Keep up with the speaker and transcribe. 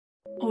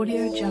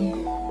Audio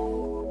Jungle.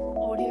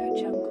 Audio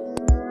Jungle.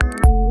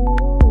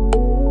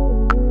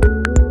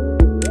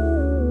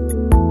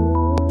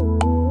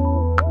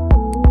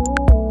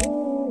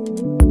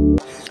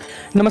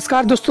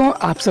 नमस्कार दोस्तों,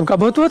 आप सबका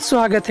बहुत बहुत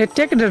स्वागत है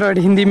टेक ड्रॉइड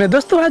हिंदी में।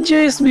 दोस्तों आज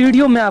इस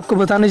वीडियो में आपको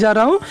बताने जा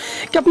रहा हूं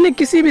कि अपने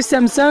किसी भी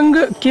सैमसंग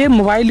के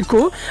मोबाइल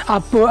को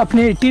आप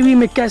अपने टीवी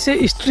में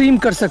कैसे स्ट्रीम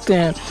कर सकते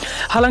हैं।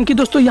 हालांकि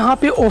दोस्तों यहां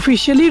पे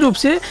ऑफिशियली रूप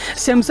से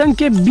सैमसंग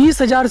के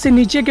 20,000 से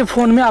नीचे के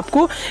फ़ोन में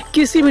आपको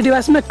किसी भी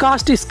डिवाइस में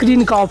कास्ट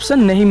स्क्रीन का ऑप्शन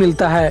नहीं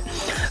मिलता है।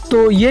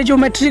 तो ये जो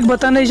मैं ट्रिक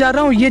बताने जा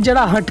रहा हूँ ये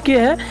ज़रा हटके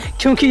है,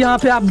 क्योंकि यहाँ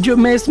पर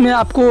मैं इसमें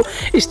आपको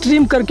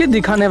स्ट्रीम करके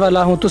दिखाने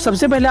वाला हूँ। तो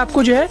सबसे पहले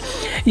आपको जो है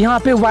यहाँ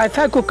पर वाईफाई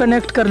को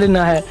कनेक्ट कर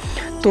लेना है।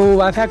 तो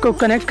वाईफाई को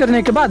कनेक्ट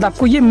करने के बाद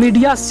आपको ये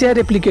मीडिया शेयर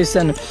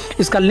एप्लीकेशन,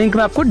 इसका लिंक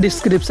मैं आपको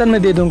डिस्क्रिप्शन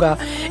में दे दूंगा।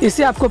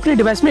 इसे आपको अपने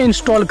डिवाइस में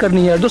इंस्टॉल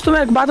करनी है। दोस्तों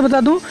मैं एक बात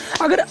बता दूं,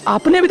 अगर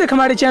आपने अभी तक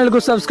हमारे चैनल को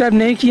सब्सक्राइब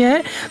नहीं किए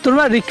हैं तो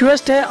मेरा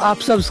रिक्वेस्ट है आप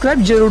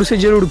सब्सक्राइब जरूर से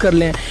जरूर कर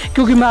लें,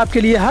 क्योंकि मैं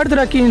आपके लिए हर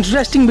तरह की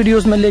इंटरेस्टिंग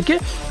वीडियोज़ में लेके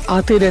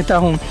आते रहता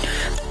हूँ।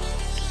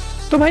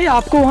 तो भाई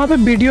आपको वहाँ पे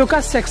वीडियो का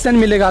सेक्शन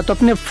मिलेगा, तो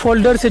अपने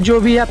फोल्डर से जो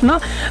भी है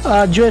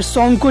अपना जो है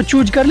सॉन्ग को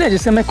चूज कर ले।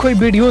 जैसे मैं कोई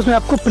वीडियोस में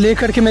आपको प्ले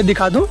करके मैं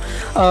दिखा दूँ,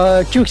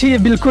 क्योंकि ये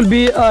बिल्कुल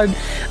भी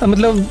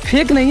मतलब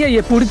फेक नहीं है,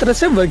 ये पूरी तरह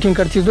से वर्किंग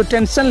करती है, तो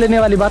टेंशन लेने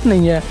वाली बात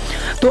नहीं है।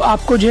 तो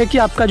आपको जो है कि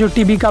आपका जो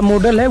टीवी का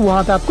मॉडल है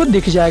वहाँ पर आपको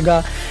दिख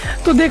जाएगा।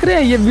 तो देख रहे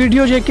हैं ये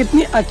वीडियो जो है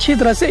कितनी अच्छी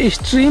तरह से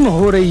स्ट्रीम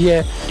हो रही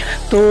है।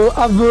 तो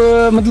अब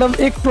मतलब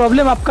एक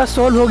प्रॉब्लम आपका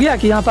सॉल्व हो गया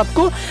कि यहाँ पर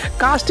आपको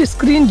कास्ट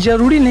स्क्रीन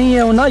ज़रूरी नहीं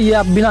है होना, ये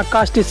आप बिना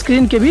कास्ट स्क्रीन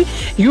के भी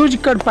यूज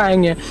कर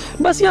पाएंगे।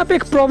 बस यहाँ पे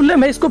एक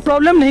प्रॉब्लम है, इसको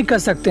प्रॉब्लम नहीं कर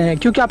सकते हैं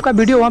क्योंकि आपका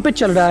वीडियो वहाँ पे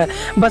चल रहा है,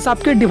 बस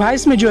आपके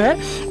डिवाइस में जो है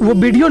वो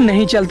वीडियो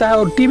नहीं चलता है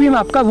और टीवी में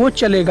आपका वो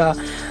चलेगा।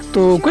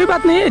 तो कोई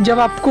बात नहीं है, जब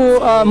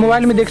आपको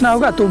मोबाइल में देखना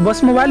होगा तो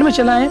बस मोबाइल में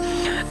चलाएं।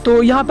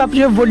 तो यहाँ पे आप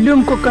जो है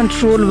वॉल्यूम को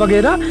कंट्रोल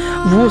वगैरह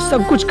वो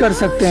सब कुछ कर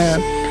सकते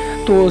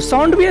हैं। तो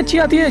साउंड भी अच्छी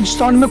आती है,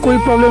 साउंड में कोई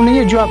प्रॉब्लम नहीं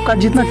है। जो आपका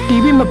जितना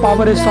टीवी में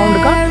पावर है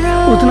साउंड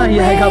का उतना ही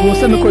आएगा, वो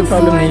सब में कोई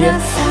प्रॉब्लम नहीं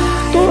है।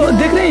 तो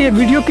देख रहे हैं ये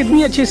वीडियो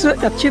कितनी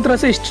अच्छी तरह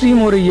से स्ट्रीम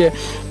हो रही है।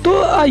 तो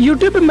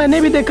YouTube पे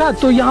मैंने भी देखा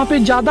तो यहाँ पे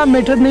ज़्यादा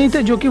मेथड नहीं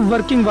थे जो कि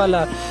वर्किंग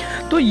वाला।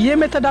 तो ये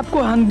मेथड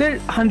आपको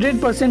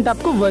 100%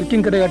 आपको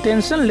वर्किंग करेगा,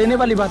 टेंशन लेने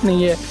वाली बात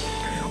नहीं है।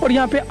 और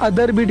यहाँ पे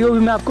अदर वीडियो भी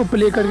मैं आपको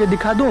प्ले करके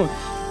दिखा दूँ।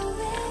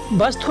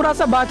 बस थोड़ा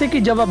सा बात है कि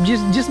जब आप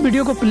जिस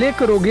वीडियो को प्ले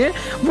करोगे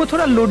वो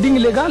थोड़ा लोडिंग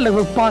लेगा,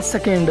 लगभग 5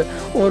 सेकेंड,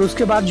 और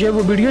उसके बाद जो है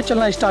वो वीडियो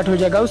चलना स्टार्ट हो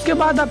जाएगा। उसके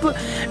बाद आप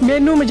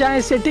मेनू में जाएं,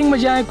 सेटिंग में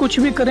जाएं, कुछ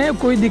भी करें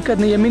कोई दिक्कत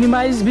नहीं है,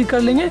 मिनिमाइज भी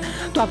कर लेंगे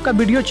तो आपका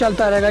वीडियो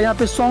चलता रहेगा। यहाँ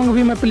पे सॉन्ग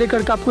भी मैं प्ले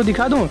करके आपको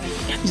दिखा दूँ,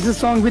 जिससे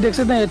सॉन्ग भी देख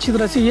सकते हैं अच्छी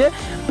तरह से ये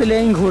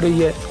प्लेइंग हो रही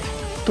है।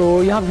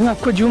 तो यहाँ पे मैं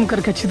आपको जूम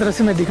करके अच्छी तरह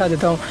से मैं दिखा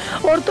देता हूँ।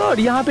 और तो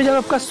यहाँ पे जब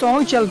आपका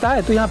सॉन्ग चलता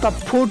है तो यहाँ पे आप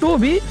फोटो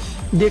भी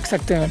देख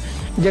सकते हैं।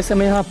 जैसे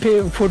मैं यहाँ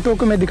पे फोटो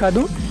को मैं दिखा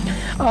दूँ,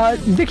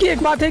 देखिए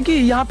एक बात है कि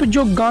यहाँ पे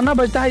जो गाना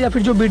बजता है या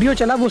फिर जो वीडियो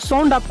चला वो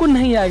साउंड आपको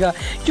नहीं आएगा,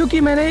 क्योंकि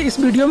मैंने इस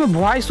वीडियो में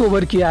वॉइस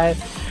ओवर किया है।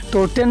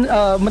 तो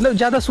मतलब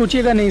ज़्यादा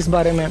सोचिएगा नहीं इस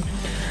बारे में।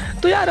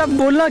 तो यार अब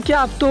बोलना क्या,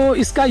 आप तो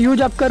इसका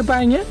यूज आप कर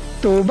पाएंगे।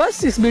 तो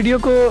बस इस वीडियो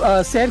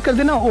को शेयर कर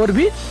देना और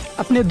भी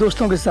अपने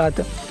दोस्तों के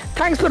साथ।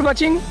 Thanks for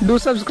watching, do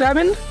subscribe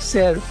and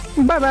share,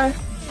 bye bye.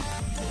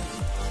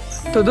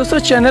 तो दोस्तों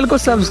चैनल को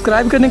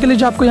सब्सक्राइब करने के लिए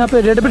जो आपको यहाँ पे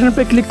रेड बटन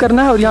पे क्लिक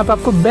करना है और यहाँ पे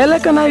आपको बेल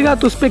आइकन आएगा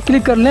तो उस पर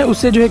क्लिक कर लें।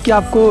 उससे जो है कि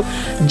आपको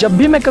जब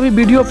भी मैं कभी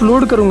वीडियो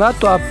अपलोड करूँगा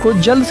तो आपको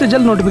जल्द से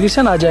जल्द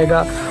नोटिफिकेशन आ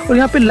जाएगा। और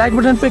यहाँ पे लाइक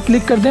बटन पे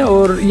क्लिक कर दें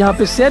और यहाँ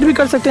पे शेयर भी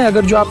कर सकते हैं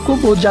अगर जो आपको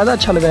बहुत ज़्यादा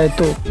अच्छा लगा है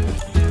तो।